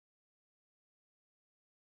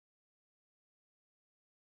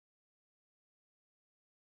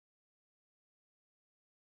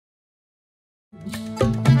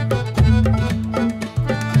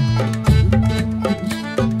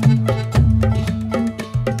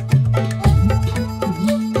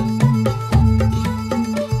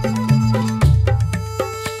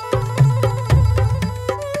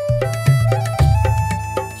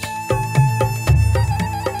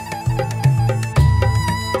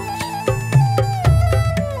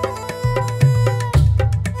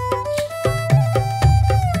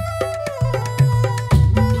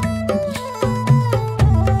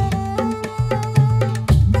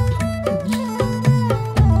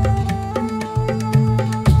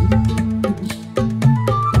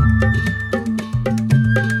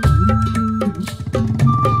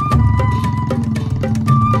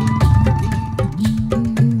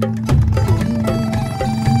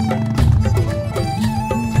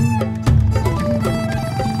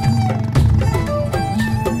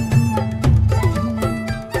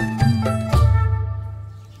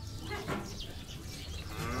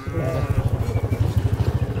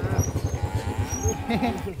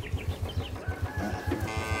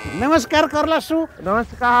नमस्कार करलासु।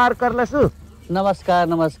 नमस्कार करलासु। नमस्कार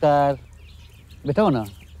नमस्कार बैठो न।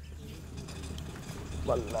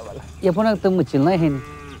 बल्ल बल्ल ये फोन तुम चिल्लाए हैं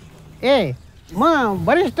ए म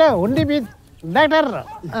वरिष्ठ हुन्डीविद डाक्टर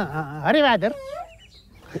हरिबहादुर।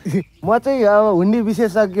 म चाहिँ अब हुन्डी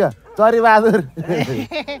विशेषज्ञ चरीबहादुर।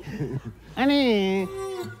 अनि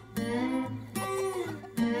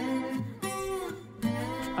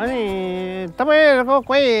तपाईहरुको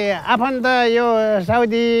कोही आफन्त यो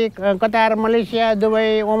Saudi Qatar Malaysia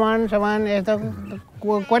Dubai Oman समान यस्तो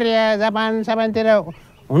कोरिया जापान सापानतिर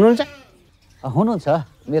हुनुहुन्छ? हुनुहुन्छ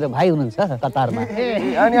मेरो भाइ हुनुहुन्छ कतारमा।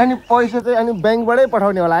 अनि पैसा चाहिँ अनि बैंकबाटै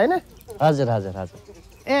पठाउने होला हैन? हजुर हजुर हजुर।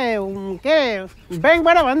 ए के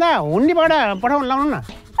बैंकबाट भन्दा हुन्डीबाट पठाउन लाउनु न।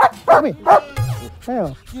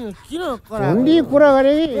 किन हुन्डी कुरा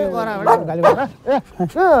गरे गाली गर्दा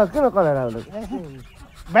किन कलेर आउनु?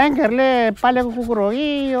 बैंकहरुले पालेको कुकुर हो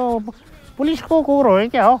कि यो पुलिसको कुकुर हो कि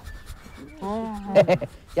क्या हो?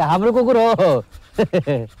 या हाम्रो कुकुर हो।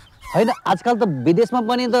 हैन आजकल त विदेशमा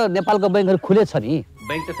पनि त नेपालको बैंकहरु खुलेछ नि।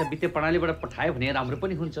 बैंक तथा वित्तीय प्रणालीबाट पठायो भने राम्रो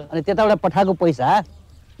पनि हुन्छ। अनि त्यताबाट पठाएको पैसा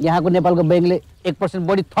यहाँको नेपालको बैंकले 1%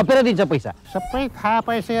 बढी थपेर दिन्छ पैसा। सबै थाहा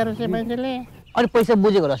पाइसकेर चाहिँ बैंकले अनि पैसा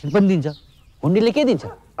बुझेको रसिद पनि दिन्छ। हुन्डीले के दिन्छ?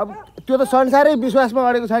 अब त्यो त संसारै विश्वासमा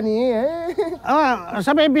अडेको छ नि।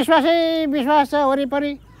 सबै विश्वास छ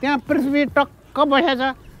वरिपरि। त्यहाँ पृथ्वी टक्क बसेको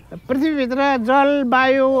छ। पृथ्वीभित्र जल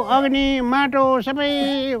वायु अग्नि माटो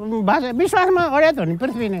सबै विश्वासमा अडेको हो नि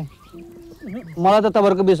पृथ्वी नै। मलाई त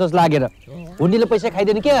तपाईहरुको विश्वास लागेन। हुन्डीले पैसा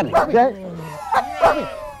खाइदिने के गर्ने?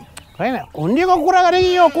 हैन हुन्डीको कुरा गरे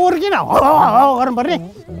यो कुकुर किन हो गर्नु पर्ने?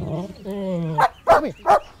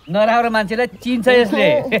 नराम्रो मान्छेलाई चिन्छ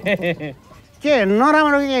यसले। के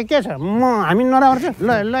नराम्रो के छ? हामी नराम्रो छ?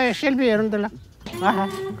 ल ल सेल्फी हेर्नु त ल। आहा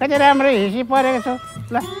कति राम्रो हिसी परेको छ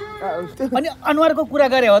ल। अनि अनुहारको कुरा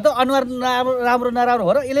गरे हो त अनुहार राम्रो नराम्रो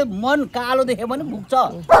हो र यसले मन कालो देख्यो भने भुक्छ।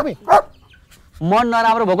 मन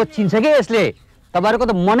नराम्रो भएको चिन्छ के यसले? तपाईहरुको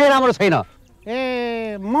त मनै राम्रो छैन।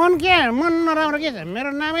 ए मन के मन नराम्रो के छ?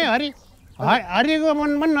 मेरो नामै हरि। हरिको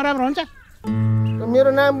मन पनि नराम्रो हुन्छ?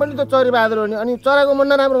 मेरो नाम पनि त चरीबहादुर हो नि। अनि चराको मन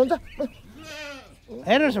नराम्रो हुन्छ?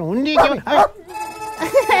 हेर्नुहोस् हुन्डी के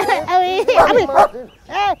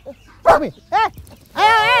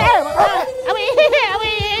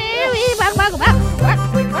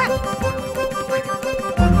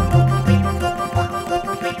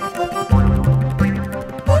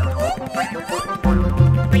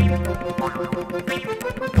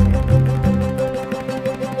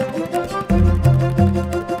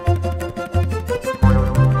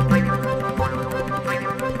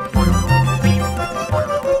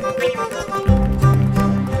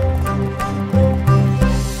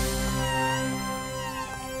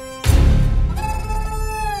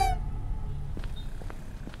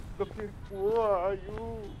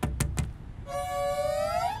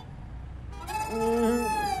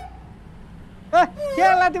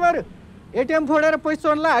क्या ला तिमीहरु? एटीएम फोडेर पैसा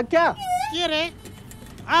चोर्ला क्या? के रे?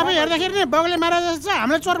 आफै हेर्दाखेरि नि बगले मारा जस्तो छ।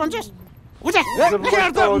 हामीले चोर भन्छस्? उठे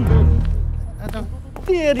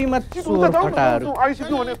तेरीमा चोर फटाहरु।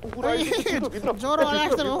 आइसक्यो भने कुकुर आइसक्यो भित्र। जोरो होला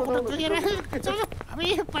जस्तो हो। चल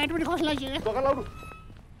अबे पाइट पनि खस लाग्यो। दोका लाउनु।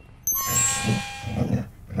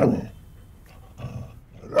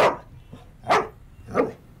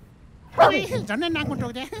 झन्डै नाकमा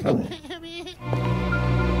टोक्दै।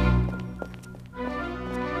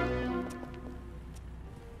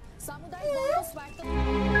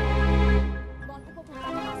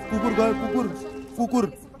 कुकुर गयो कुकुर कुकुर।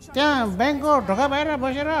 त्यहाँ बैंकको ढोका बाहिर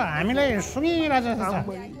बसेर हामीलाई सुँगिरहेछ जस्तो छ।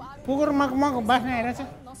 कुकुर मगमग बास्ने हेरेछ।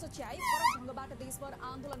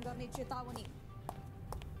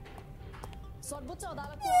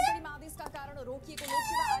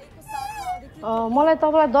 मलाई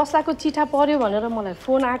तपाईँलाई 10 लाखको चिठा पर्यो भनेर मलाई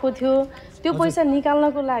फोन आएको थियो। त्यो पैसा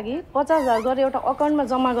निकाल्नको लागि 50,000 गरेर एउटा अकाउन्टमा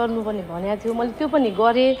जम्मा गर्नुपर्ने भनेको थियो। मैले त्यो पनि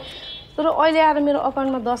गरेँ। तर अहिले आएर मेरो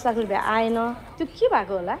अकाउन्टमा 10 लाख रुपियाँ आएन। त्यो के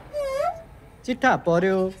भएको होला? चिठा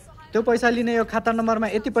पर्यो। त्यो पैसा लिने यो खाता नम्बरमा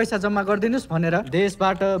यति पैसा जम्मा गरिदिनुस् भनेर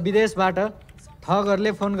देशबाट विदेशबाट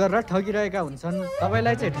ठगहरूले फोन गरेर ठगिरहेका हुन्छन्।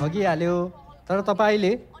 तपाईलाई चाहिँ ठगिहाल्यो। तर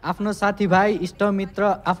तपाईले आफ्नो साथीभाइ इष्टमित्र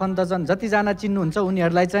आफन्तजन जतिजना चिन्नुहुन्छ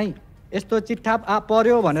उनीहरूलाई चाहिँ यस्तो चिठा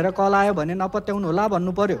पर्यो भनेर कल आयो भने नपत्याउनु होला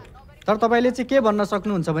भन्नु पर्यो। तर तपाईले चाहिँ के भन्न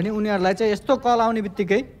सक्नुहुन्छ भने उनीहरूलाई चाहिँ यस्तो कल आउने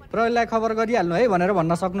बित्तिकै प्रहरीलाई खबर गरिहाल्नु है भनेर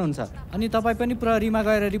भन्न सक्नुहुन्छ। अनि तपाईँ पनि प्रहरीमा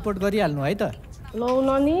गएर रिपोर्ट गरिहाल्नु है त। लौ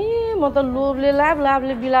न नि म त लोभले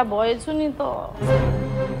लाभले बिला भएछु नि त।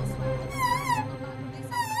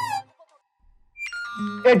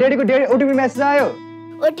 ए डेडीको ओटिपी मेसेज आयो।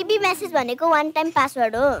 ओटिपी मेसेज भनेको वान टाइम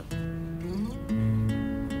पासवर्ड हो।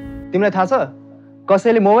 तिमीलाई थाहा छ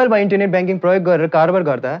कसैले मोबाइल वा इन्टरनेट ब्याङ्किङ प्रयोग गरेर कारोबार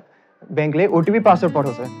गर्दा ब्याङ्कले ओटिपी पासवर्ड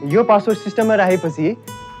पठाउँछ। यो पासवर्ड सिस्टममा राखेपछि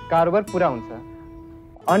कारोबार पुरा हुन्छ।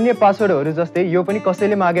 अन्य पासवर्डहरू जस्तै यो पनि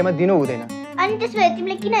कसैले मागेमा दिनु हुँदैन। अनि त्यसो भए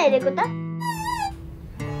तिमीले किन हेरेको त?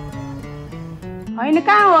 होइन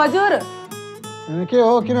कहाँ हो हजुर? के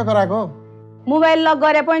हो, किन कराएको? मोबाइल लक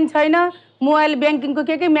गरे पनि छैन। मोबाइल ब्याङ्किङको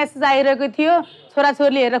के मेसेज आइरहेको थियो,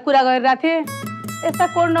 छोराछोरीले हेरेर कुरा गरिरहेको थिए। यस्ता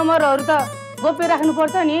कोड नम्बरहरू त गोप्य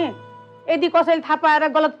राख्नुपर्छ नि। यदि कसैले थाहा पाएर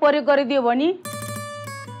गलत प्रयोग गरिदियो भने?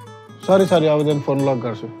 सरी अब फोन लक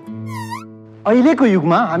गर्छु। अहिलेको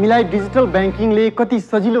युगमा हामीलाई डिजिटल ब्याङ्किङले कति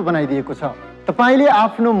सजिलो बनाइदिएको छ। तपाईँले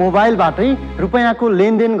आफ्नो मोबाइलबाटै रुपैयाँको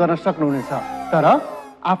लेनदेन गर्न सक्नुहुनेछ, तर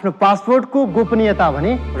आफ्नो पासवर्डको गोपनीयता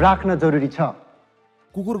भने राख्न जरुरी छ।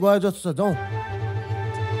 कुकुर गयो जस्तो छ, जाउँ।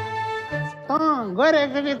 गएर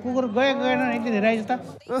एकचोटि कुकुर गएन एकचोटि रहेछ त।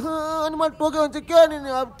 अनि मलाई टोक्यो भने चाहिँ के नि,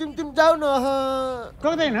 अब तिमी जाऊ न।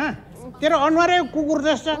 टोक्दैन, तेरो अनुहारै कुकुर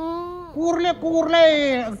जस्तो।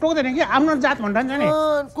 कुकुरलाई टोक्दैन कि आफ्नो जात भन्छ नि।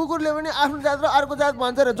 कुकुरले पनि आफ्नो जात र अर्को जात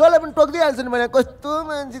भन्छ र जसलाई पनि टोक्दिहाल्छ नि। मैले कस्तो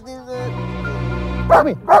मान्छे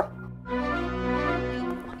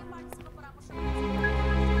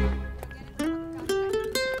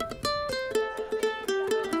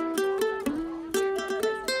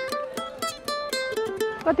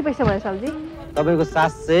कति पैसा भयो सालजी? तपाईँको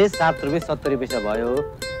 707 रुपियाँ 70 पैसा भयो।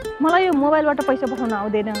 मलाई यो मोबाइलबाट पैसा पठाउन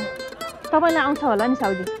आउँदैन। तपाईँलाई आउँछ होला नि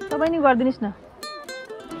सालजी, तपाईँ नि गरिदिनुहोस् न।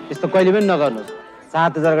 यस्तो कहिले पनि नगर्नुहोस्।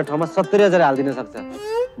 7,000 को ठाउँमा 70,000 हालिदिन सक्छ।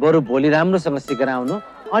 बरु भोलि राम्रोसँग सिकेर आउनु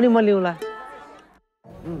अनि म लिउँला।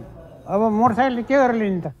 अब मोटरसाइकल के गरेर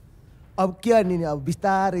लिने त? अब के गर्ने नि, अब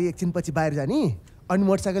बिस्तारै एकछिनपछि बाहिर जाने, अनि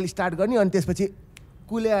मोटरसाइकल स्टार्ट गर्ने, अनि त्यसपछि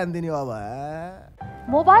कुले आनिदिने। अब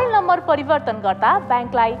मोबाइल नम्बर परिवर्तन गर्दा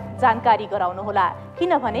ब्याङ्कलाई जानकारी गराउनुहोला,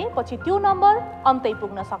 किनभने पछि त्यो नम्बर अन्तै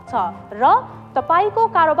पुग्न सक्छ र तपाईको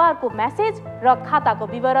कारोबारको मेसेज र खाताको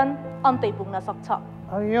विवरण अन्तै पुग्न सक्छ।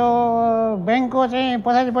 यो ब्याङ्कको चाहिँ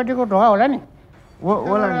पछाडिपट्टिको ढोका होला नि?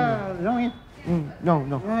 होला जाउँ।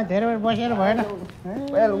 धेरै बेर बसेर भएन।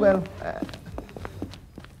 वेल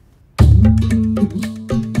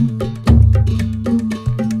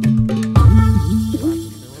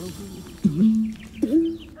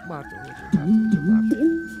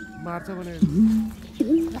मार्छ भने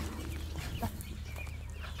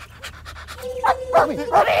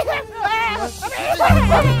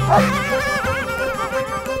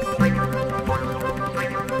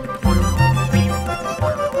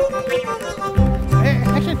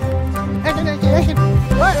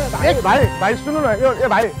भाइ सुन्नु न, यो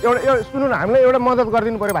भाइ एउटा सुन्नु न, हामीलाई एउटा मद्दत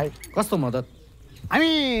गरिदिनु पर्यो भाइ। कस्तो मद्दत? हामी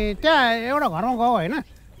त्यहाँ एउटा घरमा गयो होइन,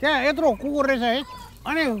 त्यहाँ यत्रो कुकुर रहेछ है।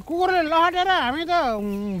 अनि कुकुरले लहटेर हामी त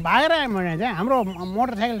भागेर आयौँ भने चाहिँ हाम्रो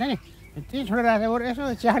मोटरसाइकल छ नि, त्यही छोडेर आएको बरु यसो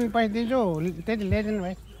चिहान पैसा दिन्छु त्यति ल्याइदिनु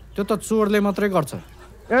भाइ। त्यो त चोरले मात्रै गर्छ।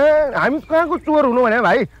 हामी कहाँको चोर हुनु भने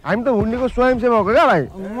भाइ, हामी त हुन्डीको स्वयंसेवक हो क्या भाइ।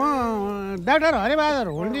 म डाक्टर हरिबहादुर,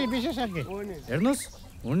 हुन्डी विशेषज्ञ। हेर्नुहोस्,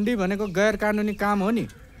 हुन्डी भनेको गैर कानुनी काम हो नि,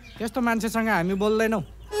 त्यस्तो मान्छेसँग हामी बोल्दैनौँ।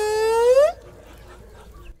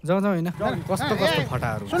 जाउँ होइन, कस्तो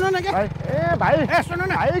फटाहरू। सुन्नु न के भाइ, सुन्नु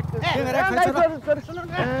न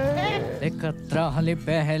एकत्र हली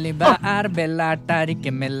पहली बार बेला टारी के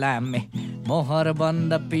मेला में, मोहर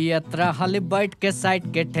बंद पियत्र हली बैठ के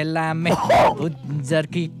साइड के ठेला में, उज्जर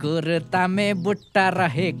की कुर्ता में बुट्टा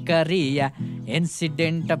रहे करिया,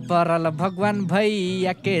 इंसिडेंट परल भगवान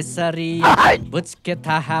भैया केसरिया, बुझ के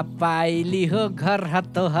था पाइली हो घर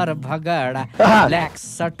हतोहर भगड़ा, ब्लैक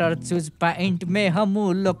शटर चूज पैंट में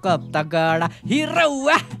हमू लोग तगड़ा,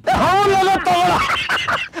 हिरौआ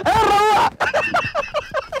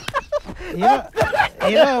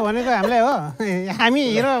हिरो भनेको हामीलाई हो, हामी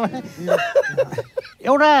हिरो।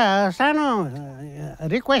 एउटा सानो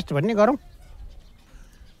रिक्वेस्ट भन्ने गरौँ।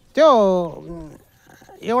 त्यो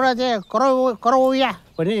एउटा चाहिँ करौया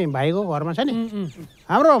भन्ने भाइको घरमा छ नि,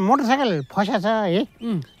 हाम्रो मोटरसाइकल फस्या छ है,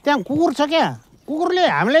 त्यहाँ कुकुर छ क्या। कुकुरले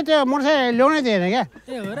हामीलाई त्यो मोटरसाइकल ल्याउनै दिएन क्या।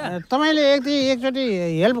 तपाईँले एकचोटि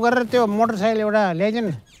हेल्प गरेर त्यो मोटरसाइकल एउटा ल्याइदिनु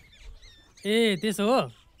न। ए त्यसो हो,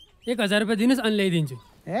 1000 रुपियाँ दिनुहोस् अनि ल्याइदिन्छु।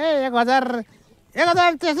 1000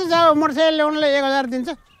 त्यस्तो छ मोटरसाइकल ल्याउनुलाई 1000 दिन्छ?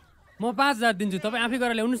 म 5000 दिन्छु, तपाईँ आफै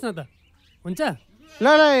गरेर ल्याउनुहोस् न त, हुन्छ? ल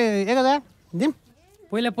 1000 दिउँ।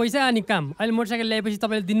 पहिला पैसा अनि काम, अहिले मोटरसाइकल ल्याएपछि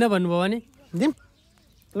तपाईँले दिन्न भन्नुभयो भने दिउँ।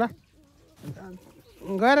 ल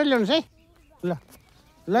गएर ल्याउनुहोस् है। ल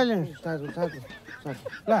ल्याउनुहोस्,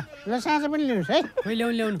 ल साँझ पनि ल्याउनुहोस् है। खोइ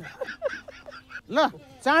ल्याउनु ल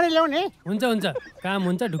चाँडै ल्याउने है। हुन्छ, काम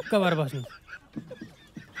हुन्छ, ढुक्क भएर बस्नु।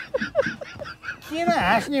 किन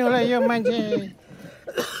हाँस्ने होला यो मान्छे?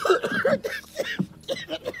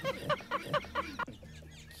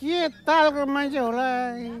 के तालको मान्छे होला?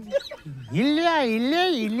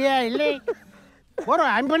 हिल्ले बरु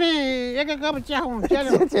हामी पनि एक कप चिया खाउँ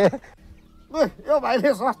यो भाइले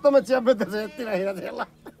सस्तोमा चिया बेच्दैछ यति राखेर चाहिँ ल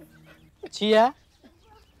चिया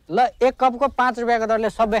ल 1 कपको 5 रुपियाँको दरले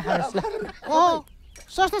सबै खानुहोस् ल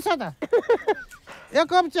सस्तो छ त 1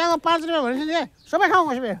 कप चियाको 5 रुपियाँ भनेपछि सबै खाउँ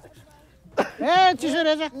उसले ए चिसो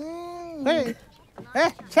रहेछ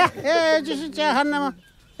चिसो चिया खान्न म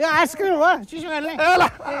यो आइसक्रिम हो चिसो खाने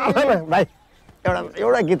भाइ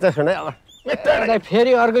एउटा गीत चाहिँ सुनाइ अब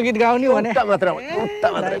फेरि अर्को गीत गाउने भने मात्र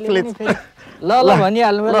प्लिज ल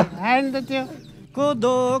भनिहाल्नु ल आएन त त्यो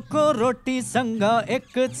कोदोको रोटीसँग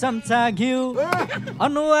 1 चम्चा घिउ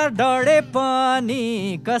अनुहार डढे पनि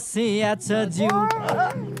कसिया छ जिउ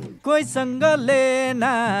कोहीसँग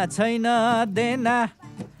लेना छैन देना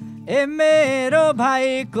ए मेरो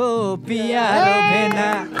भाइको पियारो भेना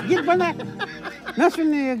गीत बना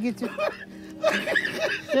नसुन्ने यो गीत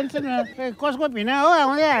टेन्सन कसको भिना हो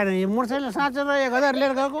आउँदै मोटरसाइकल साँचेर 1000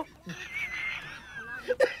 लिएर गएको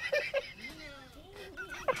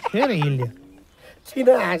फेरि हिल्यो किन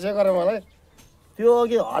हाँसेको र मलाई त्यो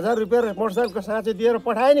अघि 1000 रुपियाँ मोटरसाइकलको साँचे दिएर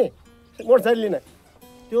पठाएँ नि मोटरसाइकल लिन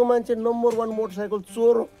त्यो मान्छे नम्बर 1 मोटरसाइकल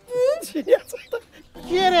चोर हो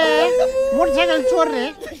के रे मोटरसाइकल चोर रे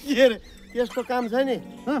के रे त्यसको काम छ नि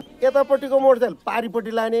यतापट्टिको मोटरसाइकल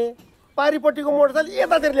पारिपट्टि लाने पारिपट्टिको मोटरसाइकल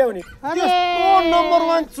यतातिर ल्याउने त्यस्तो नम्बर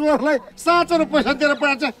 1 चोरलाई साँचेर पैसा दिएर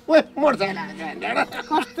पठाउँछ ओए मोटरसाइकल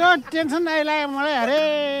कस्तो टेन्सन आइलाग्यो मलाई अरे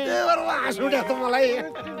हाँस उठ्यो त मलाई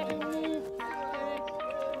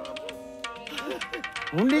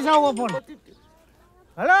हुन्डी साउको फोन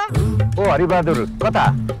हेलो ओ हरिबहादुर कता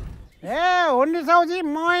ए हुन्डी साउजी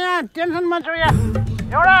म यहाँ टेन्सनमा छु यहाँ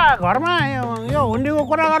एउटा घरमा यो हुन्डीको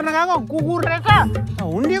कुरा गर्न गएको कुकुर रहेछ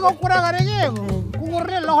हुन्डीको कुरा गरे कि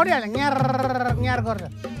कुकुरले लहरिहाल्छ न्यार गर्छ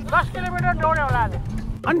 10 किलोमिटर दौड्यो होला आज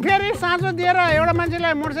अनि फेरि साँझो दिएर एउटा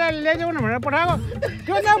मान्छेलाई मोटरसाइकल ल्याइदेऊ भनेर पठाएको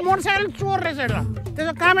त्यो चाहिँ मोटरसाइकल चोर रहेछ ल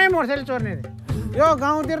त्यसको कामै मोटरसाइकल चोर्ने यो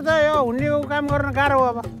गाउँतिर त यो हुन्डीको काम गर्न गाह्रो हो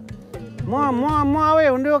अब म अब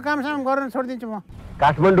हुन्डीको कामसाम गर्न छोडिदिन्छु म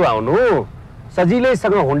काठमाडौँ आउनु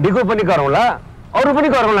सजिलैसँग हुन्डीको पनि गरौँला अरू पनि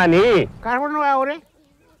गरौँला नि काठमाडौँ आऊ रे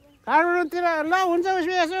काठमाडौँतिर ल हुन्छ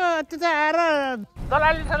उसो यसो त्यता आएर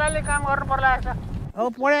दलाली काम गर्नु पर्ला जस्तो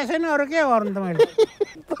अब पढाएको छैन अरू के गर्नु त मैले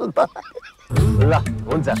ल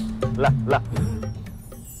हुन्छ ल ल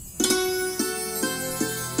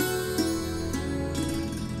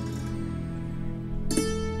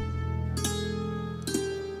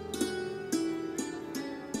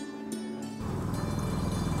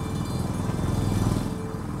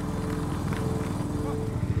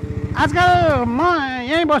आजकल म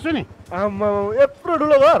यहीँ बस्छु नि यत्रो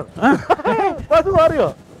ठुलो घर कति घर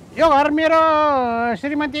यो घर मेरो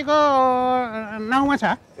श्रीमतीको नाउँमा छ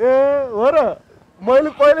ए हो र मैले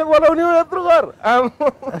पहिले बोलाउने हो यत्रो घर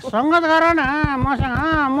सङ्गत गर न मसँग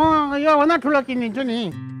म योभन्दा ठुलो किनिदिन्छु नि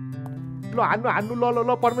ल हान्नु ल ल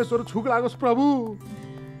ल परमेश्वर छुक लागोस् प्रभु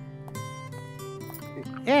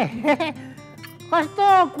ए कस्तो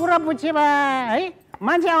कुरा बुझ्यो बा है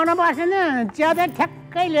मान्छे आउन पाएको छैन चिया त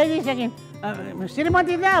ठ्याक्कै ल्याइदिइसकेँ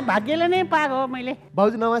श्रीमती त भाग्यले नै पाएको मैले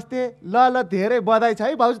भाउजू नमस्ते ल ल धेरै बधाई छ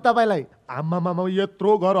है भाउजू तपाईँलाई आम्मा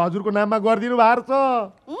यत्रो घर हजुरको नाममा गरिदिनु भएको छ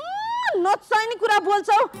नचाहिने कुरा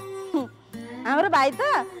बोल्छौ हाम्रो भाइ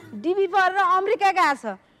त डिबी पढेर अमेरिका गएको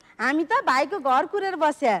छ हामी त भाइको घर कुरेर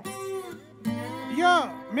बस्या यो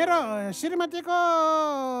मेरो श्रीमतीको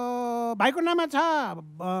भाइको नाममा छ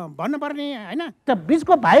भन्नुपर्ने होइन त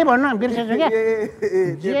बिचको भाइ भन्न बिर्सेछु क्या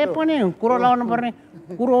जे पनि कुरो लाउनु पर्ने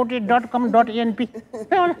कुरोटी.com.np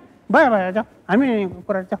भयो जाऊ हामी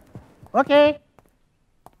कुरा जाऊ ओके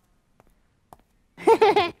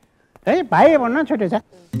है भाइ भन्न छुट्यो छ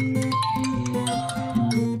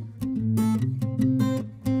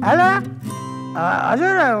हेलो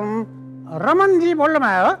हजुर रमनजी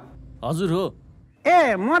बोल्नुभयो हो हजुर हो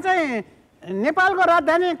ए म चाहिँ नेपालको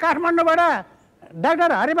राजधानी काठमाडौँबाट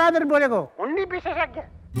डाक्टर हरिबहादुर बोलेको हुन्डी विशेषज्ञ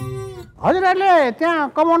हजुरहरूले त्यहाँ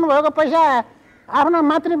कमाउनु भएको पैसा आफ्नो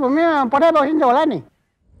मातृभूमिमा पठाइबस्छ होला नि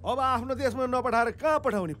अब आफ्नो देशमा नपठाएर कहाँ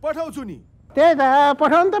पठाउने पठाउँछु नि त्यही त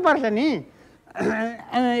पठाउनु त पर्छ नि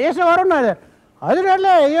यसो गरौँ न हजुर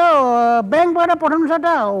हजुरहरूले यो ब्याङ्कबाट पठाउनु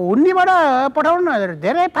सट्टा हुन्डीबाट पठाउनु न हजुर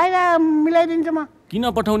धेरै फाइदा मिलाइदिन्छु म किन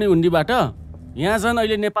पठाउने हुन्डीबाट यहाँ झन्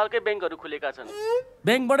अहिले नेपालकै ब्याङ्कहरू खुलेका छन्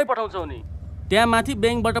ब्याङ्कबाटै पठाउँछौ नि त्यहाँ माथि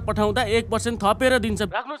ब्याङ्कबाट पठाउँदा 1% थपेर दिन्छ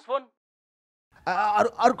राख्नुहोस् फोन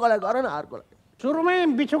अर्कोलाई गर न अर्कोलाई सुरुमै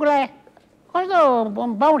बिछुकलाई कस्तो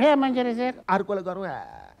बाउठ्या मान्छे रहेछ अर्कोलाई गरौँ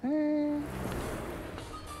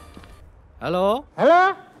हेलो हेलो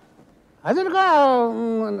हजुरको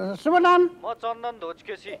शुभ नाम म चन्दन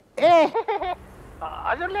धोजकेसी ए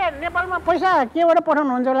हजुरले नेपालमा पैसा केबाट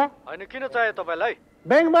पठाउनुहुन्छ होला? होइन किन चाहियो तपाईँलाई?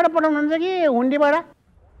 ब्याङ्कबाट पठाउनुहुन्छ कि हुन्डीबाट?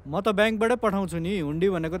 म त ब्याङ्कबाटै पठाउँछु नि, हुन्डी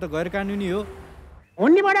भनेको त गैर कानुनी हो।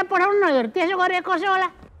 हुन्डीबाट पठाउनु न हजुर, त्यसो गरे कसो होला?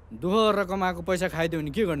 दुःख गरेर कमाएको पैसा खाइदियो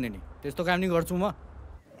भने के गर्ने नि, त्यस्तो काम नि गर्छु म।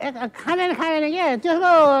 खाँदैन के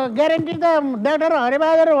त्यसको ग्यारेन्टी त डाक्टर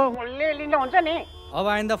हरिबहादुरले लिँदा हुन्छ नि। अब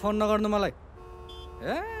आइन्दा फोन नगर्नु मलाई।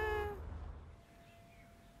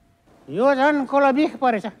 यो झन् कोलबिख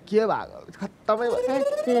परेछ। के भएको खत्तमै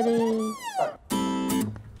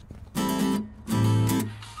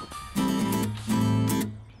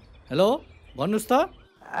हेलो भन्नुहोस् त।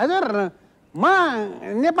 हजुर म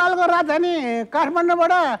नेपालको राजधानी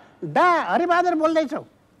काठमाडौँबाट डा हरिबहादुर बोल्दैछु।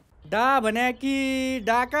 डा भने कि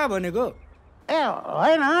डाका भनेको? ए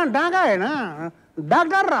होइन, डाका होइन,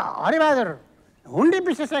 डाक्टर हरिबहादुर, हुन्डी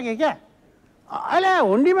विशेषज्ञ क्या। अहिले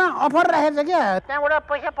हुन्डीमा अफर राखेको छ क्या, त्यहाँबाट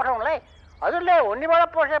पैसा पठाउनुलाई। हजुरले हुन्डीबाट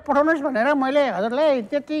पैसा पठाउनुहोस् भनेर मैले हजुरलाई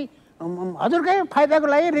त्यति हजुरकै फाइदाको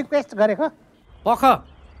लागि रिक्वेस्ट गरेको। पख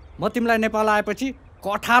म तिमीलाई नेपाल आएपछि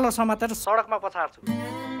कठालो समातेर सडकमा पछार्छु।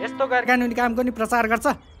 यस्तो गैर कानुनी कामको नि प्रचार गर्छ।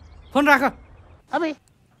 फोन राख। अबे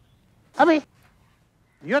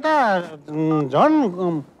यो त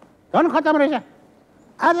झन् खतम रहेछ।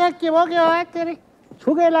 आज के भयो तेरि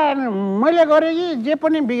छुकै लागेन। मैले गरेँ कि जे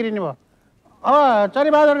पनि बिग्रिने भयो। अब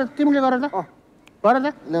चरीबहादुर तिमीले गर त। गर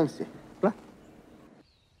त। नमस्ते। ल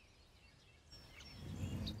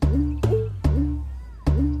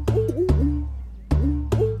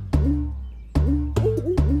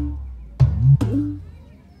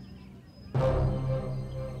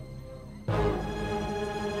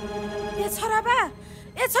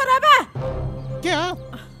ए छोराबा के हो?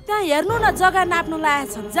 त्यहाँ हेर्नु न, जग्गा नाप्नु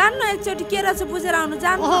लागेको छ। जान्नु एकचोटि के रहेछ बुझेर आउनु।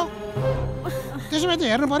 जान्नु त्यसो भए त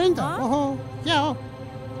हेर्नु पर्यो नि त। ओहो क्या हो,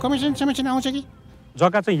 कमिसन समिसन आउँछ कि?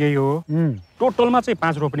 जग्गा चाहिँ यही हो। टोटलमा चाहिँ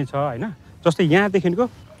 5 रोपनी छ होइन। जस्तै यहाँदेखिको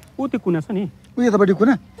ऊ त्यो कुना छ नि, ऊ यतापट्टि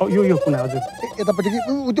कुना, यो कुना हजुर, यतापट्टि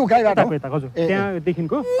ऊ त्यो गाई बाटो हजुर,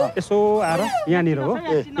 त्यहाँदेखिको यसो आएर यहाँनिर हो,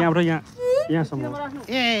 त्यहाँबाट यहाँसम्म।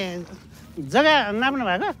 ए जग्गा नाप्नु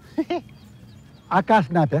भएको?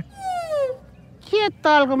 आकाश नाप्या के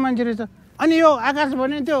तालको मान्छे रहेछ। अनि यो आकाश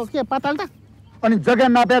भने त्यो के पाताल त? अनि जग्गा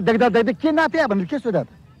नाप्या देख्दा के नाप्या भनेर के सोधा?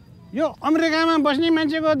 यो अमेरिकामा बस्ने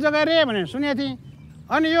मान्छेको जग्गा रे भनेर सुनेको थिएँ।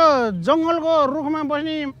 अनि यो जङ्गलको रुखमा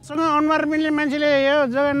बस्नेसँग अनुहार मिल्ने मान्छेले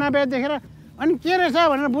यो जग्गा नाप्या देखेर अनि के रहेछ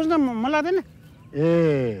भनेर बुझ्न मन लाग्दैन।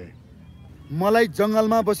 ए मलाई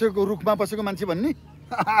जङ्गलमा बसेको रुखमा बसेको मान्छे भन्ने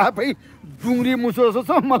आफै डुङ्ग्री मुसो जस्तो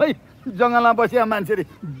छ। मलाई जङ्गलमा बसेको मान्छे रे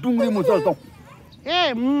डुङ्ग्री मुसो जस्तो।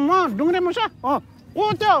 ए म डुङ्ग्रे मुसो?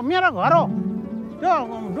 ओ त्यो मेरो घर हो। त्यो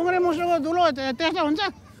डुङ्ग्रे मुसोको दुलो त्यस्तो हुन्छ।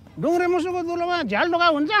 डुङ्ग्रे मुसोको दुलोमा झ्याल ढोका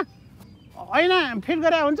हुन्छ, ऐना फिट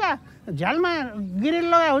गरे हुन्छ, झ्यालमा गिरिल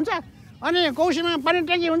लगाए हुन्छ, अनि कौसीमा पानी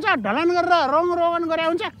ट्याङ्की हुन्छ, ढलान गरेर रङ रोगन गरे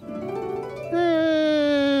हुन्छ।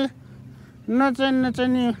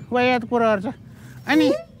 नचाहिने वायात कुराहरू छ। अनि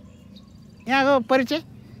यहाँको परिचय?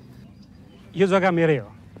 यो जग्गा मेरै हो।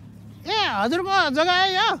 ए हजुरको जग्गा है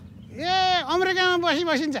यो? ए अमेरिकामा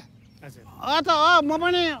बसिन्छ। त म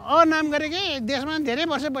पनि नाम गरेँ कि देशमा धेरै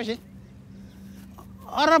वर्ष बसेँ,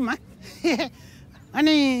 अरबमा।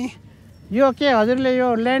 अनि यो के हजुरले यो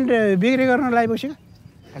ल्यान्ड बिक्री गर्न लागेपछि?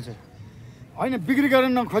 हजुर होइन, बिक्री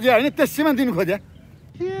गर्न नखोजे होइन, त्यसैमा दिनु खोजे।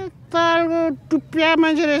 के तालको टुप्पिया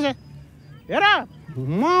मान्छे रहेछ। हेर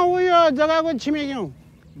म यो जग्गाको छिमेकी हुँ।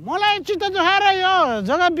 मलाई चित्त दुखाएर यो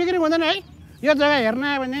जग्गा बिक्री हुँदैन है। यो जग्गा हेर्न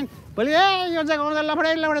आयो भने भोलि यो जग्गा आउँदा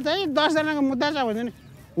लफडा चाहिँ 10 जनाको मुद्दा छ भन्छ नि।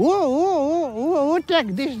 हु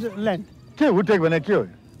टेक दिस ल्यान्ड? के हु टेक भने के हो?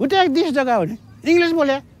 हु टेक दिस जग्गा हो नि, इङ्ग्लिस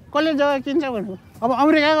बोले कसले जग्गा किन्छ भनेको। अब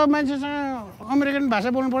अमेरिकाको मान्छेसँग अमेरिकन भाषा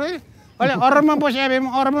बोल्नु पर्दैन। अहिले अरबमा बसिया भए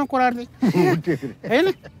अरबमा कुरा गर्दै होइन।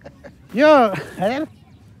 यो हजुर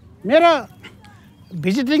मेरो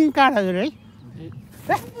भिजिटिङ कार्ड हजुर है।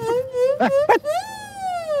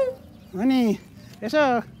 अनि यसो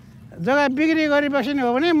जग्गा बिक्री गरिबस्ने हो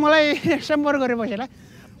भने मलाई सम्पर्क गरेपछि होला।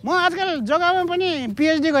 म आजकल जग्गामा पनि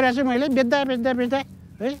पिएचडी गरेको छु मैले, बेच्दा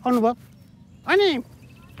है अनुभव। अनि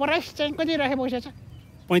प्राइस चाहिँ कति राखेको पैसा छ?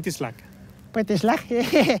 35 लाख। 35 लाख?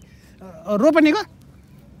 ए रोपनीको?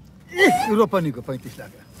 रोपनीको 35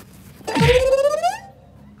 लाख।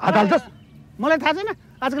 मलाई थाहा छैन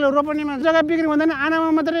आजकल रोपनीमा जग्गा बिक्री हुँदैन, आनामा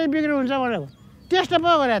मात्रै बिक्री हुन्छ भनेको। टेस्ट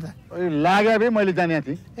पो गरे त लाग्यो बे, मैले जाने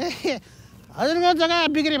थिएँ। ए हजुरको जग्गा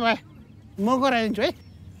बिक्री भयो, म गराइदिन्छु है।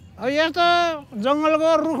 अब यस्तो जङ्गलको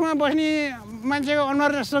रुखमा बस्ने मान्छेको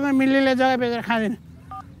अनुहारसँग मिल्नेले जग्गा बेचेर खाँदैन।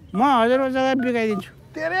 म हजुरको जग्गा बिगाइदिन्छु।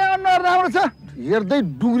 तेरो अनुहार राम्रो छ, हेर्दै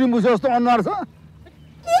डुङ्ग्री मुसो जस्तो अनुहार छ।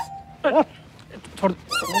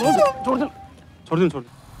 छोडिदिनु।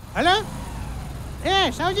 हेलो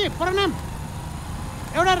ए साउजी प्रणाम।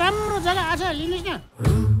 एउटा राम्रो जग्गा आछ लिनुहोस् न।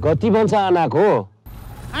 कति भन्छ आनाको?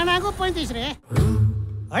 आनाको 35 रे।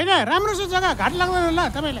 होइन राम्रो छ जग्गा, घाट लाग्दैन ल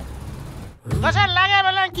तपाईँलाई। दसैँ लाग्यो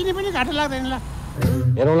बेला किने पनि घाट लाग्दैन ल।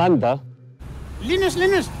 हेरौँला नि त।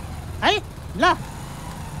 लिनुहोस् है ल,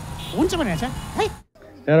 हुन्छ भनेको छ है।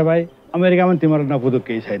 तर भाइ अमेरिकामा तिम्रो नपुदो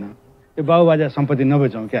केही छैन। त्यो बाबुबाजा सम्पत्ति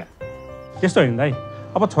नबेचौँ क्या? त्यस्तो होइन दाइ,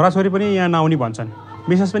 अब छोराछोरी पनि यहाँ नआउने भन्छन्,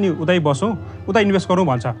 मिसेस पनि उतै बसौँ उता इन्भेस्ट गरौँ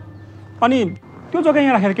भन्छ। अनि त्यो जग्गा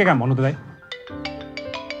यहाँ राखेर के काम भन्नु त दाइ?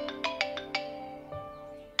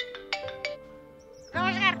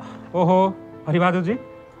 ओहो हरिबहादुरजी।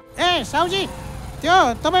 ए साउजी, त्यो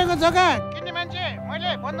तपाईँको जग्गा किन्ने मान्छे मैले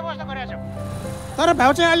बन्दोबस्त गरेको छु, तर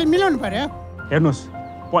भाउ चाहिँ अलि मिलाउनु पर्यो। हेर्नुहोस्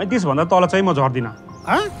 35 भन्दा तल चाहिँ म झर्दिनँ।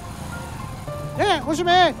 ए उसो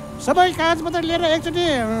भए सबै कागजपत्र लिएर एकचोटि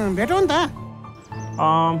भेटौँ नि त।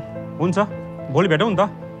 हुन्छ, भोलि भेटौँ नि त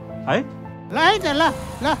है। ल है त, ल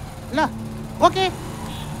ल ल ओके।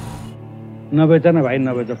 नबेच न भाइ,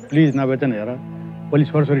 नबेच प्लिज, नबेच न। हेर भोलि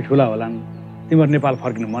छोराछोरी ठुला होलान्, तिम्रो नेपाल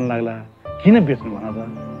फर्किनु मन लाग्ला, किन बेच्नु भन त?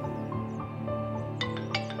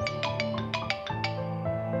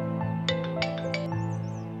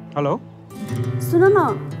 हेलो सुन न,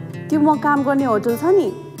 त्यो म काम गर्ने होटल छ नि,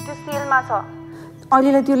 त्यो सेलमा छ,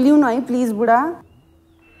 अहिलेलाई त्यो लिउ न है प्लिज बुढा।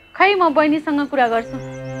 खै म बहिनीसँग कुरा गर्छु।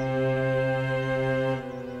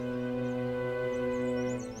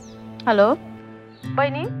 हेलो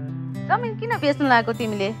बहिनी, जमिन किन बेच्नु लागेको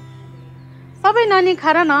तिमीले? सबै नानी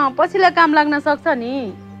खाएर न, पछिलाई काम लाग्न सक्छ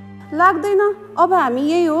नि। लाग्दैन, अब हामी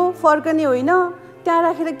यही हो, फर्कने होइन। त्यहाँ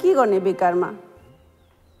राखेर के गर्ने बेकारमा?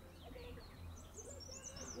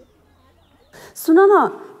 सुन न,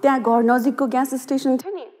 त्यहाँ घर नजिकको ग्यास स्टेसन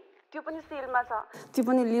थियो नि, त्यो पनि सेलमा छ, त्यो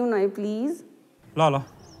पनि लिउ न है प्लिज। ल ल,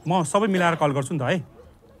 म सबै मिलाएर कल गर्छु नि त है।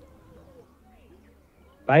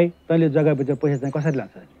 भाइ तैँले जग्गा बेचेर पैसा चाहिँ कसरी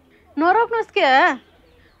लान्छ? नरोक्नुहोस् के,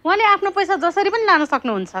 उहाँले आफ्नो पैसा जसरी पनि लान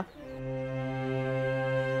सक्नुहुन्छ।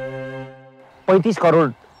 35 करोड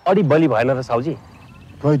अलि बलि भएन र साउजी?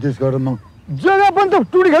 35 करोड जग्गा पनि त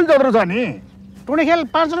टुडी खेल जत्रो छ नि। टुडी खेल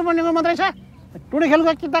 5 रुपियाँको मात्रै छ। टुडी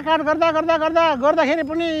खेलको किता काट गर्दाखेरि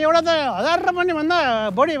पनि एउटा त 1000 रुपियाँ भन्दा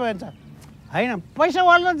बढी भन्छ। होइन पैसा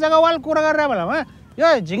वाल र जग्गा वाल कुरा गरेर बेलामा यो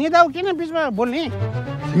झिङ्गी दाउ किन बिचमा बोल्ने?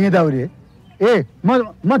 झिङ्गे दाउ रे? ए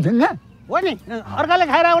म झिङ्गा हो नि, अर्काले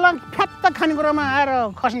खाएर आउला फ्यात्त खानेकुरामा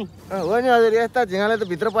आएर खस्ने हो नि हजुर। यस्ता झिङ्गालाई त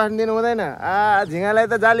भित्र पस्न दिनु हुँदैन, झिङ्गालाई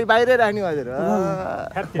त जाली बाहिरै राख्ने हजुर।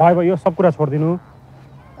 भयो यो सब कुरा छोडिदिनु।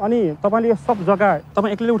 अनि तपाईँले यो सब जग्गा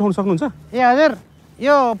तपाईँ एक्लै उठाउन सक्नुहुन्छ? ए हजुर,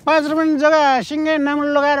 यो 5 रुपियाँ जग्गा सिङ्गै नाम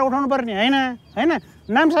लगाएर उठाउनु पर्ने होइन, होइन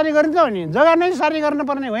नाम सारी गरिन्छ भने जग्गा नै सारी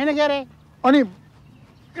गर्नुपर्ने होइन के अरे? अनि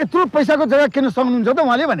यत्रो पैसाको जग्गा किन्न सक्नुहुन्छ त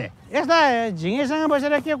उहाँले भने? यस्ता झिङ्गेसँग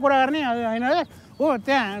बसेर के कुरा गर्ने होइन है? हो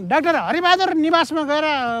त्यहाँ डाक्टर हरिबहादुर निवासमा गएर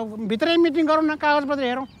भित्रै मिटिङ गरौँ न, कागजपत्र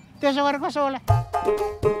हेरौँ, त्यसो गरेर कसो होला?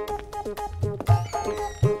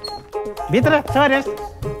 भित्र सरेस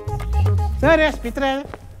भित्र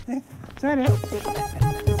सरेस।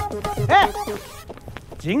 ए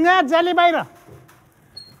झिङ्गा जाली बाहिर।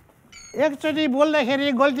 एकचोटि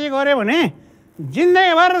बोल्दाखेरि गल्ती गऱ्यो भने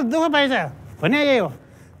जिन्दगीभर दुःख पाइन्छ भने यही हो।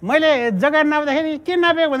 मैले जग्गा नाप्दाखेरि के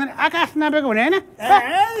नापेको भन्दा आकाश नापेको भने होइन?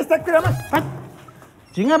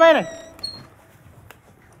 झिङ्गा बाहिर।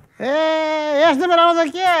 ए यस्तो बेलामा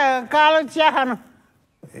त के कालो चिया खानु,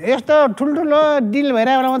 यस्तो ठुल्ठुलो डिल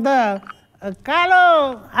भइरहेको बेलामा त कालो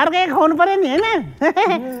अर्कै खुवाउनु पऱ्यो नि होइन?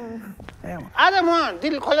 आज म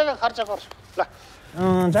दिल खोलेर खर्च गर्छु ल।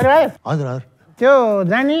 सरी भाइ। हजुर हजुर। त्यो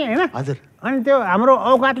जानी होइन? हजुर। अनि त्यो हाम्रो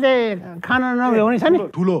औकातले खान नभ्याउने छ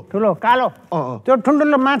नि, ठुलो कालो, त्यो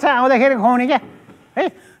ठुल्ठुलो माछा आउँदाखेरि खुवाउने क्या है,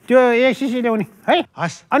 त्यो 1 सिसी ल्याउने है।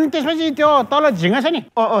 हस्। अनि त्यसपछि त्यो तल झिङ्गा छ नि,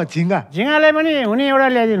 झिङ्गालाई पनि हुने एउटा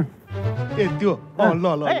ल्याइदिनु। ए त्यो ल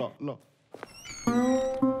ल ल ल।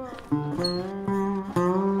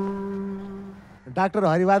 डाक्टर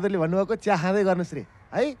हरिबहादुरले भन्नुभएको चिया खाँदै गर्नुहोस् रे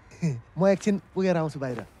है। म एकछिन पुगेर आउँछु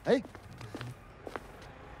बाहिर है।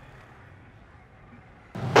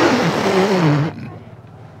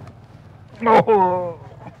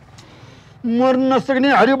 मर्न नसक्ने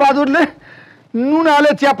हरिबहादुरले नुन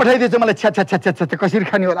हाले चिया पठाइदिएछ मलाई। छ्या छ्या छ्या छ्या कसरी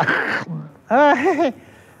खाने होला?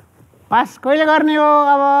 पास कहिले गर्ने हो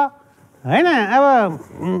अब होइन? अब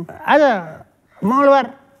आज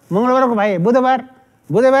मङ्गलबारको भाइ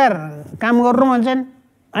बुधबार काम गर्नु भन्छन्,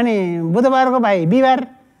 अनि बुधबारको भाइ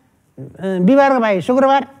बिहिबारको भाइ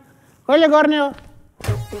शुक्रबार। कहिले गर्ने हो?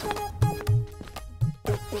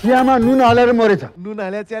 चियामा नुन हालेर मरेछ। नुन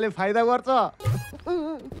हाले चियाले फाइदा गर्छ।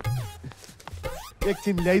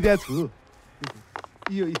 एकछिन ल्याइदिएको छु,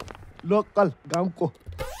 यो लोकल गाउँको।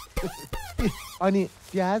 अनि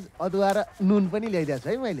प्याज अदुवा र नुन पनि ल्याइदिएको छु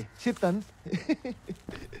है मैले शीतन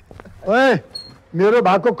ओए मेरो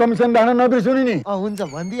भागको कमिसन राख्न नबिर्सुनी नि हुन्छ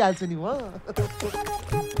भनिदिइहाल्छु नि म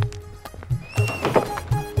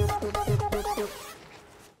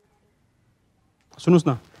सुन्नुहोस्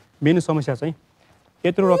न मेन समस्या चाहिँ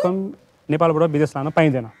यत्रो रकम नेपालबाट विदेश लान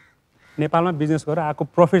पाइँदैन नेपालमा बिजनेस गरेर आएको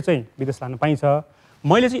प्रफिट चाहिँ विदेश लान पाइन्छ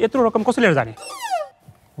मैले चाहिँ यत्रो रकम कसरी लिएर जाने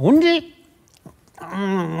हुन्डी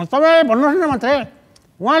तपाईँ भन्नुहोस् न मात्रै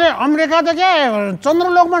उहाँले अमेरिका त क्या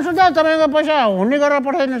चन्द्रलोकमा सुधा तपाईँको पैसा हुन्डी गरेर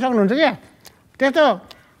पठाइदिन सक्नुहुन्छ क्या त्यस्तो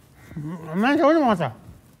मान्छे हो नि म त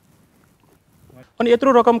अनि यत्रो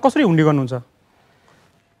रकम कसरी हुन्डी गर्नुहुन्छ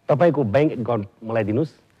तपाईँको ब्याङ्क एकाउन्ट मलाई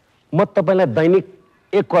दिनुहोस् म तपाईँलाई दैनिक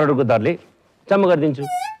 1 करोडको दरले जम्मा गरिदिन्छु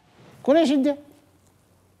कुनै सिद्धि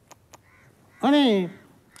अनि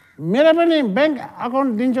मेरो पनि ब्याङ्क अकाउन्ट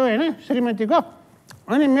दिन्छु होइन श्रीमतीको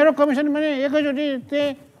अनि मेरो कमिसन पनि एकैचोटि त्यही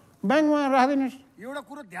ब्याङ्कमा राखिदिनुहोस् एउटा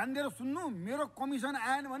कुरो ध्यान दिएर सुन्नु मेरो कमिसन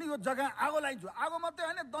आएन भने यो जग्गा आगो लगाइदिन्छु आगो मात्रै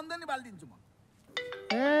होइन दन्दनी बालिदिन्छु म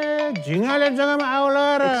ए झिँगाले जग्गामा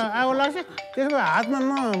आगो लाग्छ त्यसको हातमा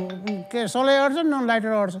न के सलाई अड्छ न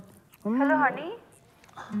लाइटर अड्छ हेलो हनी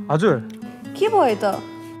हजुर के भयो त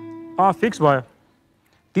फिक्स भयो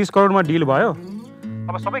 30 करोडमा डिल भयो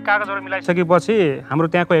अब सबै कागजहरू मिलाइसकेपछि हाम्रो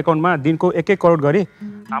त्यहाँको एकाउन्टमा दिनको 1-1 करोड गरी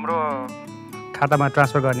हाम्रो खातामा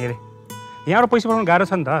ट्रान्सफर गर्ने अरे यहाँबाट पैसा पठाउनु गाह्रो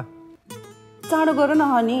छ नि त चाँडो गर न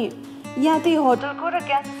हनी यहाँ त्यही होटलको र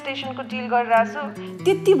ग्यास स्टेसनको डिल गरिरहेको छु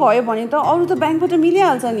त्यति भयो भने त अरू त ब्याङ्कबाट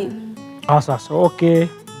मिलिहाल्छ नि हस् हस् ओके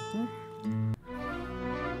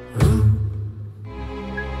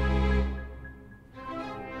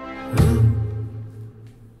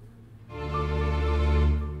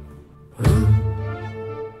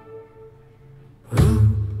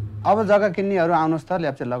अब जग्गा किन्नेहरू आउनुहोस् त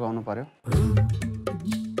ल्याप्चे लगाउनु पर्यो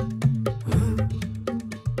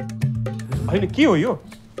होइन के हो यो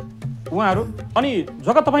उहाँहरू अनि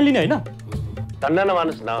जग्गा तपाईँ लिने होइन धन्न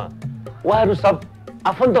नमान्नुहोस् न उहाँहरू सब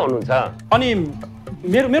आफन्त हुनुहुन्छ अनि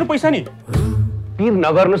मेरो पैसा नि पिर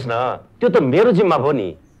नगर्नुहोस् न त्यो त मेरो जिम्मा हो नि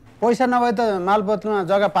पैसा नभए त मालपत्रमा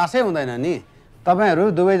जग्गा पासै हुँदैन नि तपाईँहरू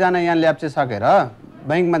दुवैजना यहाँ ल्याप्चे सकेर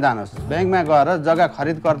ब्याङ्कमा जानुहोस् ब्याङ्कमा गएर जग्गा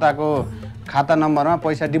खरिदकर्ताको खाता नम्बरमा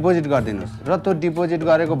पैसा डिपोजिट गरिदिनुहोस् र त्यो डिपोजिट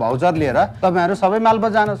गरेको भाउचर लिएर तपाईँहरू सबै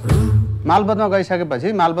मालपोत जानुहोस् मालपोतमा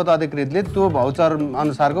गइसकेपछि मालपोत अधिकृतले त्यो भाउचर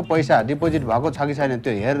अनुसारको पैसा डिपोजिट भएको छ कि छैन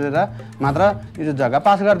त्यो हेरेर मात्र यो जग्गा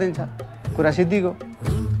पास गरिदिन्छ कुरा सिद्धिको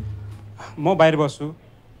म बाहिर बस्छु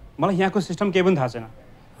मलाई यहाँको सिस्टम केही पनि थाहा छैन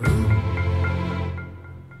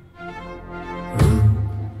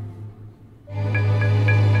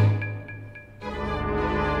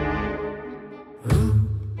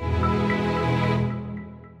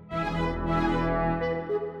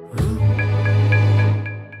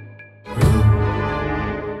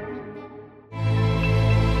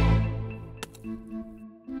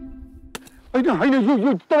होइन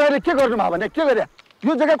यो तपाईँले के गर्नुभयो भने के गरे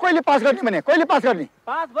यो जग्गा कहिले पास गर्ने भने कहिले पास गर्ने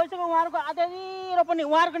पास भइसक्यो उहाँहरूको आधी र पनि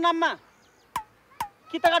उहाँहरूको नाममा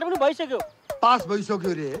किताकाट पनि भइसक्यो पास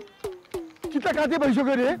भइसक्यो रे किताकाटे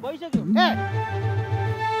भइसक्यो रे भइसक्यो ए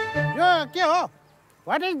यो के हो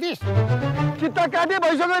व्हाट इज दिस किताकाटे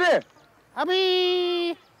भइसक्यो रे अबि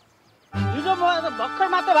हिजो भर्खर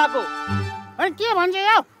मात्र भएको अनि के भन्छ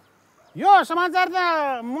यो समाचार त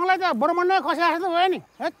मलाई त बरमन्डै खसे जस्तो भयो नि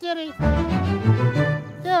हेत्तेरी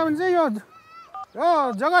के हुन्छ यो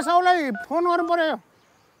जग्गा साउलाई फोन गर्नु पर्यो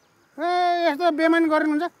ए यस्तो बेमान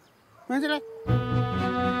गर्नुहुन्छ मान्छेलाई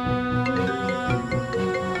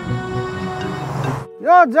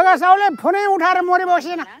यो जग्गा साउले फोनै उठाएर मरि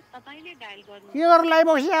बसेन के गरेर लाई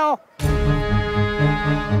बसिया हो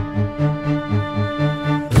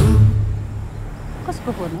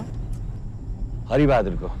कसको फोन हो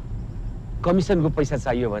हरिबहादुरको कमिसनको पैसा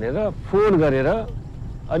चाहियो भनेर फोन गरेर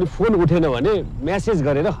अनि फोन उठेन भने मेसेज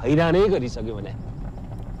गरेर हैरानै गरिसक्यो भने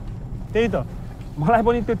त्यही त मलाई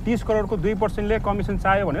पनि त्यो 30 करोडको 2%ले कमिसन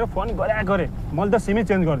चाहियो भनेर फोन गरे मैले त सिमै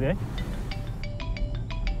चेन्ज गरिदिएँ है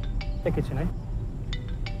एकैछिन है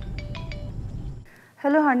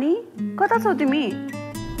हेलो हनी कता छौ तिमी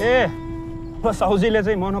ए साउजीले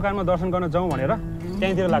चाहिँ मनोकामना दर्शन गर्न जाउँ भनेर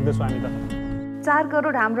त्यहीँतिर लाग्दैछु हामी त 4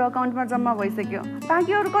 करोड हाम्रो अकाउन्टमा जम्मा भइसक्यो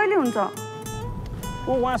बाँकी अरू कहिले हुन्छ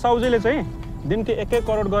उहाँ साउजीले चाहिँ दिनको 1-1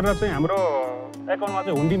 करोड गरेर चाहिँ हाम्रो एकाउन्टमा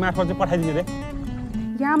चाहिँ हुन्डी मार्फत चाहिँ पठाइदिने रे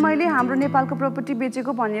यहाँ मैले हाम्रो नेपालको प्रपर्टी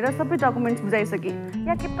बेचेको भनेर सबै डकुमेन्ट्स बुझाइसकेँ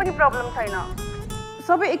यहाँ के पनि प्रब्लम छैन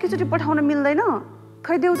सबै एकैचोटि पठाउन मिल्दैन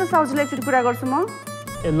खै देऊ त साउजीलाई एकचोटि कुरा गर्छु म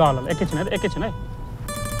ए ल एकैछिन है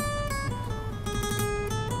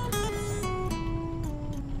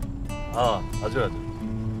हजुर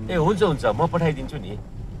ए हुन्छ म पठाइदिन्छु नि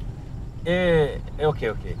ए ओके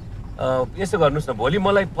यसो गर्नुहोस् न भोलि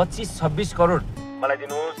मलाई 25-26 करोड मलाई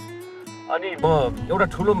दिनुहोस् अनि म एउटा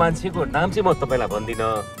ठुलो मान्छेको नाम चाहिँ म तपाईँलाई भन्दिनँ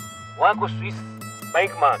उहाँको स्विस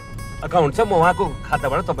ब्याङ्कमा अकाउन्ट छ म उहाँको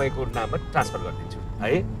खाताबाट तपाईँको नाममा ट्रान्सफर गरिदिन्छु है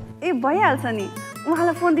ए भइहाल्छ नि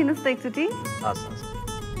उहाँलाई फोन दिनुहोस् त एकचोटि हस् हस्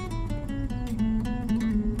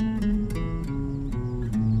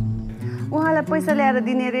उहाँलाई पैसा ल्याएर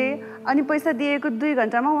दिने रे अनि पैसा दिएको 2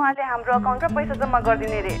 घन्टामा उहाँले हाम्रो अकाउन्टमा पैसा जम्मा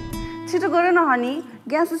गरिदिने रे छिटो गऱ्यो न हनी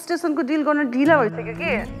ग्यास स्टेसनको डिल गर्न ढिला भइसक्यो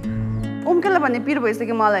कि उम्केला भन्ने पिर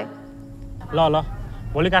भइसक्यो मलाई ल ल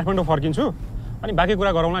भोलि काठमाडौँ फर्किन्छु अनि बाँकी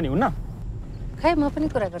कुरा गरौँला नि हुन्न खै म पनि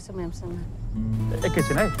कुरा गर्छु म्यामसँग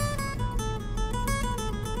एकैछिन है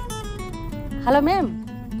हेलो म्याम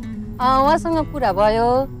उहाँसँग कुरा भयो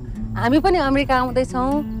हामी पनि अमेरिका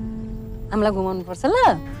आउँदैछौँ हामीलाई घुमाउनु पर्छ ल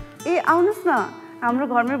ए आउनुहोस् न हाम्रो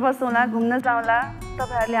घरमै बसौँला घुम्न जाउँला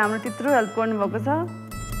तपाईँहरूले हाम्रो त्यत्रो हेल्प गर्नुभएको छ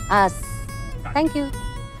हस् थ्याङ्क यू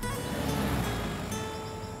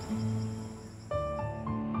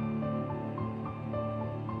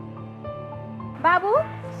बाबु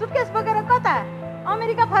सुटकेस बोकेर कता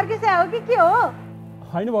अमेरिका फर्किसे हो कि के हो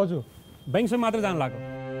होइन भाउजू ब्याङ्कसम्म मात्र जानु लाग्यो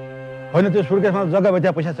होइन त्यो सुटकेसमा जग्गा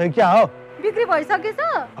बेचा पैसा छ क्या हो बिक्री भइसकेछ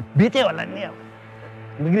बेच्यो होला नि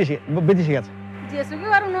बेचिसकेको छ जेसुकै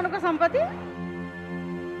गरौँ उनीहरूको सम्पत्ति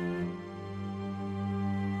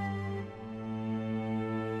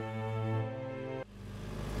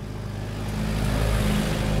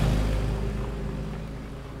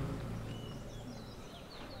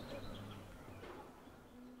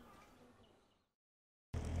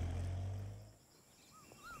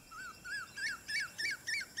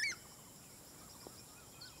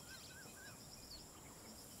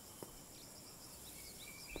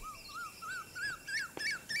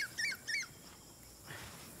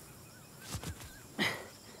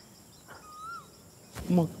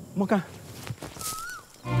म कहाँ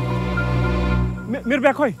मेरो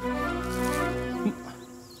ब्याग खोइ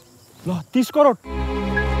ल 30 करोड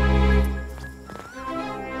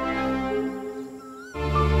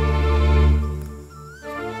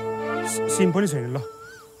सिम पनि छैन ल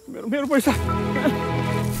मेरो पैसा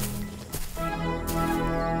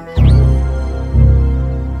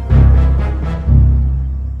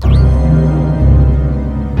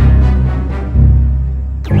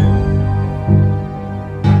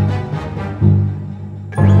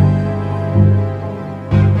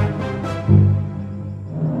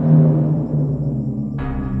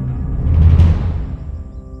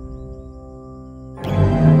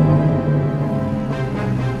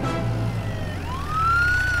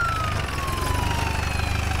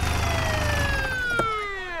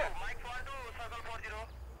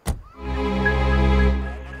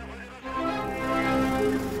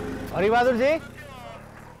हरिबहादुर जी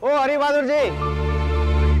ओ हरिबहादुर जी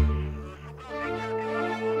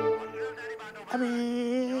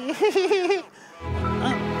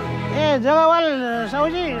ए जग्गावाल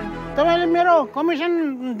साउजी तपाईँले मेरो कमिसन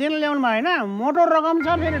दिन ल्याउनु भयो होइन मोटो रकम छ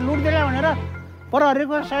फेरि लुट्दिला भनेर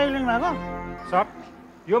प्रहरीको सहयोग लिनु भएको सर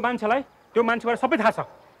यो मान्छेलाई त्यो मान्छेबाट सबै थाहा छ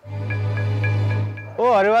ओ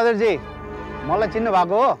हरिबहादुर जी मलाई चिन्नु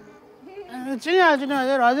भएको हो चिनिहाल्छु नि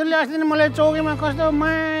हजुर हजुरले अस्ति नै मलाई चौकीमा कस्तो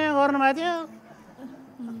माया गर्नुभएको थियो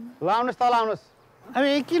ल आउनुहोस् तल आउनुहोस् अब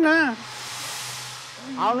किन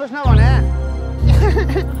आउनुहोस् न भने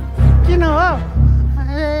किन हो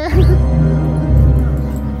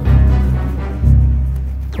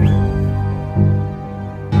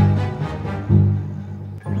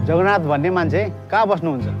जगन्नाथ भन्ने मान्छे कहाँ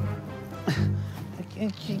बस्नुहुन्छ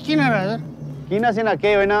किन हजुर किन सिन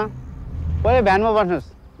केही होइन पहिले भ्यानमा बस्नुहोस्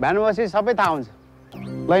भ्यानमा बसी सबै थाहा हुन्छ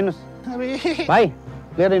ल हिँड्नुहोस् भाइ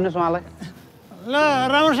लिएर हिँड्नुहोस् उहाँलाई ल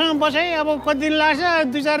राम्रोसँग बसेँ अब कति दिन लाग्छ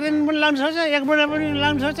 2-4 दिन पनि लाग्नु सक्छ 1 महिना पनि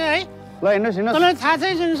लाग्नु सक्छ है ल हिँड्नुहोस् तँलाई थाहा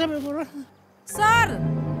छैन सबै कुरो सर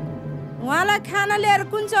उहाँलाई खाना लिएर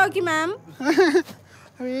कुन चौकी म्याम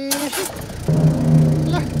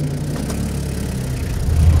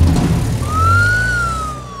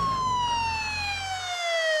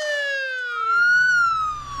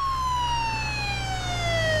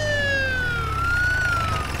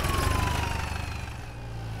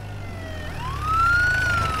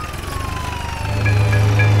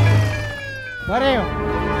गरे हो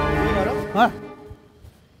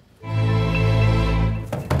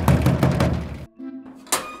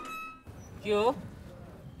के हो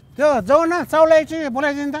त्यो जाऊ न चाउला एकचोटि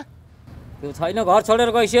बोलाइदिनु त त्यो छैन घर छोडेर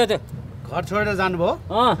गइसक्यो त्यो घर छोडेर जानुभयो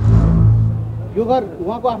यो घर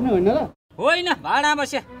उहाँको आफ्नै होइन र होइन भाडा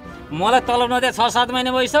बस्या मलाई तलब नदिए 6-7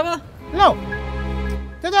 महिना भइसक्यो ल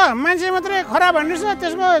त्यो त मान्छे मात्रै खराब भन्नुहोस् न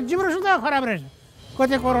त्यसको जिब्रो सुधा खराब रहेछ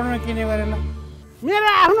कति करोडमा किने गरेर मेरो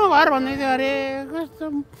आफ्नो घर भन्दै थियो अरे कस्तो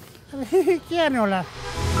के गर्ने होला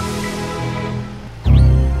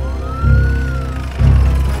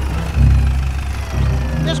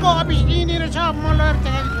त्यसको अफिस यहीँनिर छ म लगेर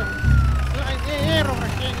देखाइदिन्छु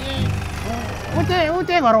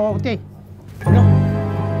उतै घर हो उतै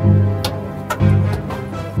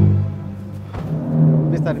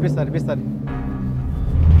बिस्तारै बिस्तारै बिस्तारै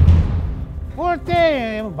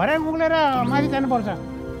त्यही भरे उक्लेर माथि जानुपर्छ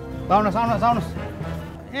आउनुहोस् आउनुहोस् आउनुहोस्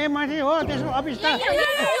ए माथि हो त्यसको अफिस त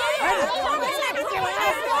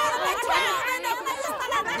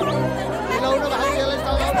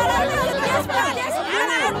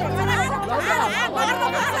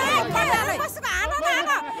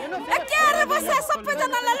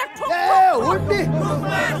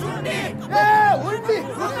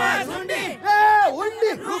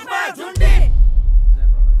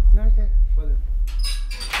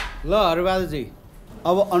ल हरिबहादुरजी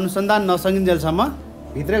अब अनुसन्धान नसकिन्जेलसम्म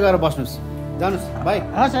भित्रै गएर बस्नुहोस् जानुहोस् भाइ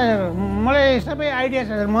हस् मलाई सबै आइडिया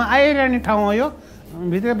छ म आइरहने ठाउँ हो यो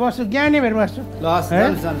भित्र बस्छु ज्ञानी भएर बस्छु ल हस्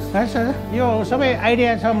जानुहोस् हस् यो सबै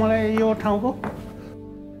आइडिया छ मलाई यो ठाउँको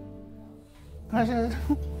हस्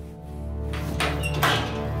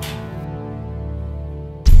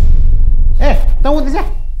ए त उता जा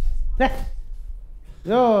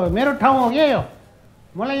यो मेरो ठाउँ हो क्या यो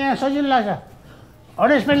मलाई यहाँ सजिलो लाग्छ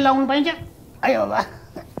अड्रेस पनि लाउनु पाइन्छ आयो बा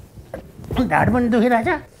ढाड पनि दुखिरहेछ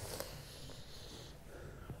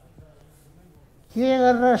के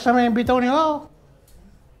गरेर समय बिताउने हो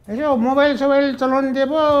यसो मोबाइल सोबाइल चलाउनु दिए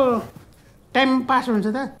पो टाइम पास हुन्छ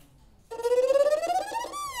त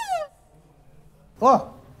हो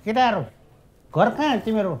केटाहरू घर कहाँ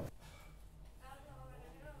तिमीहरू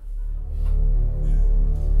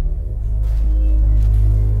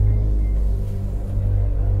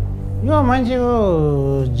यो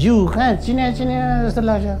मान्छेको जिउ कहाँ चिन्या जस्तो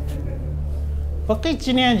लाग्छ पक्कै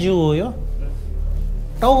चिन्या जिउ हो यो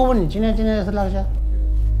टाउको पनि चिन्या जस्तो लाग्छ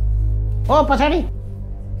हो पछाडि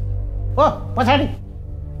हो पछाडि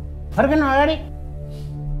फर्किनु अगाडि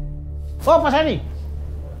हो पछाडि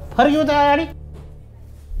फर्किनु त अगाडि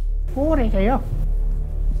को रहेछ यो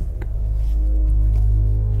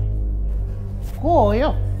को हो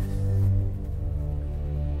यो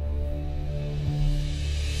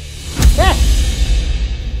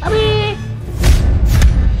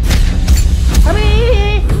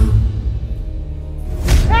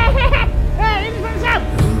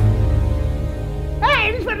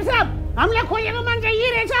हामीलाई खोजेको मान्छे यही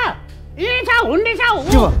रहेछ यही छ हुन्डी छ के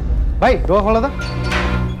भयो भाइ ढोका खोला त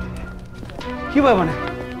के भयो भने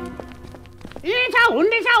यही छ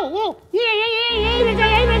हुन्डी छ यही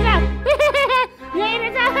रहेछ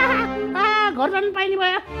घर जानु पाइने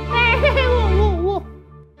भयो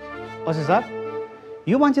अच्छा सर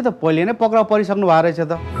यो मान्छे त पहिले नै पक्राउ परिसक्नु भएको रहेछ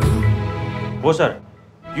त हो सर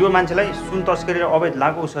यो मान्छेलाई सुन तस्करी र अवैध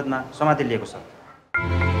लागु औषधमा समाति लिएको छ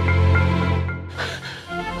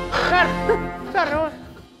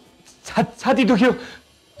छाती दुख्यो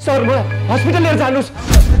सर मलाई हस्पिटल लिएर जानुहोस्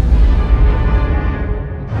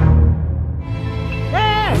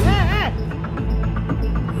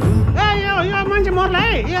यो मान्छे मर्ला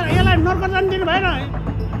है यसलाई नर्क जानु दिनु भएन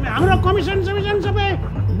हाम्रो कमिसन सबै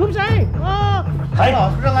डुब्छ है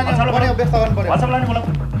हस्पिटल लाने व्यवस्था गर्नु पर्यो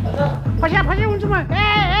फस्या हुन्छु म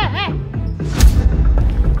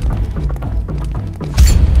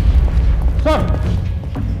सर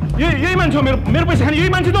यही मान्छे हो मेरो पैसा खाने यही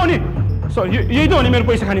मान्छे त हो नि सर यही त हो नि मेरो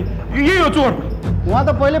पैसा खाने यही हो चोर उहाँ त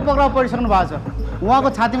पहिल्यै पक्राउ परिसक्नु भएको छ उहाँको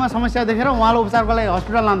छातीमा समस्या देखेर उहाँलाई उपचारको लागि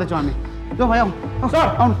हस्पिटल लाँदैछौँ हामी त्यो भयो सर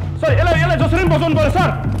आउनु सर यसलाई जसरी पनि बचाउनु पर्यो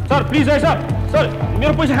सर प्लिज है सर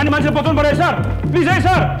मेरो पैसा खाने मान्छे बचाउनु पर्यो सर प्लिज है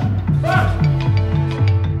सर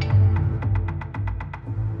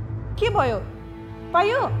के भयो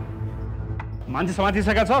पायो मान्छे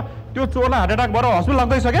समातिसकेको छ त्यो चोरलाई हार्ट एट्याक भएर हस्पिटल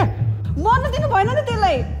लाग्दैछ क्या मर्न दिनु भएन नि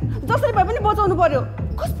त्यसलाई जसरी भए पनि बचाउनु पर्यो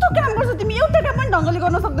कस्तो काम गर्छौ तिमी एउटा काम पनि ढङ्गले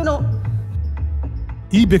गर्न सक्दैनौ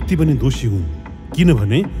यी व्यक्ति पनि दोषी हुन्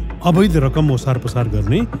किनभने अवैध रकम ओसार पसार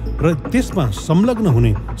गर्ने र त्यसमा संलग्न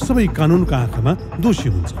हुने सबै कानुनका आँखामा दोषी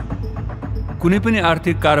हुन्छ कुनै पनि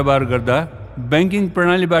आर्थिक कारोबार गर्दा ब्याङ्किङ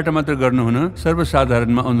प्रणालीबाट मात्र गर्नुहुन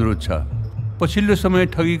सर्वसाधारणमा अनुरोध छ पछिल्लो समय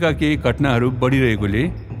ठगीका केही घटनाहरू बढिरहेकोले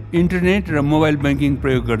इन्टरनेट र मोबाइल ब्याङ्किङ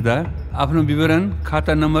प्रयोग गर्दा आफ्नो विवरण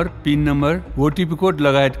खाता number pin number OTP code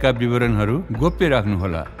लगायतका विवरणहरू गोप्य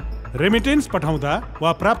राख्नुहोला रेमिटेन्स पठाउँदा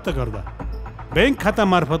वा प्राप्त गर्दा ब्याङ्क खाता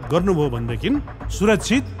मार्फत गर्नुभयो भनेदेखि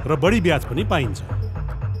सुरक्षित र बढी ब्याज पनि पाइन्छ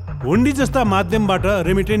हुन्डी जस्ता माध्यमबाट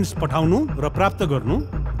रेमिटेन्स पठाउनु र प्राप्त गर्नु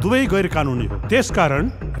दुवै गैर कानुनी हो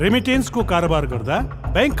त्यसकारण रेमिटेन्सको कारोबार गर्दा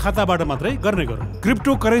ब्याङ्क खाताबाट मात्रै गर्ने गरौँ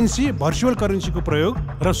क्रिप्टो करेन्सी भर्चुअल करेन्सीको प्रयोग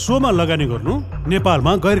र सोमा लगानी गर्नु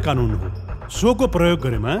नेपालमा गैर कानुनी हो सोको प्रयोग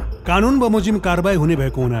गरेमा कानुन बमोजिम कारबाही हुने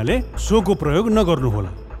भएको हुनाले सोको प्रयोग नगर्नुहोला।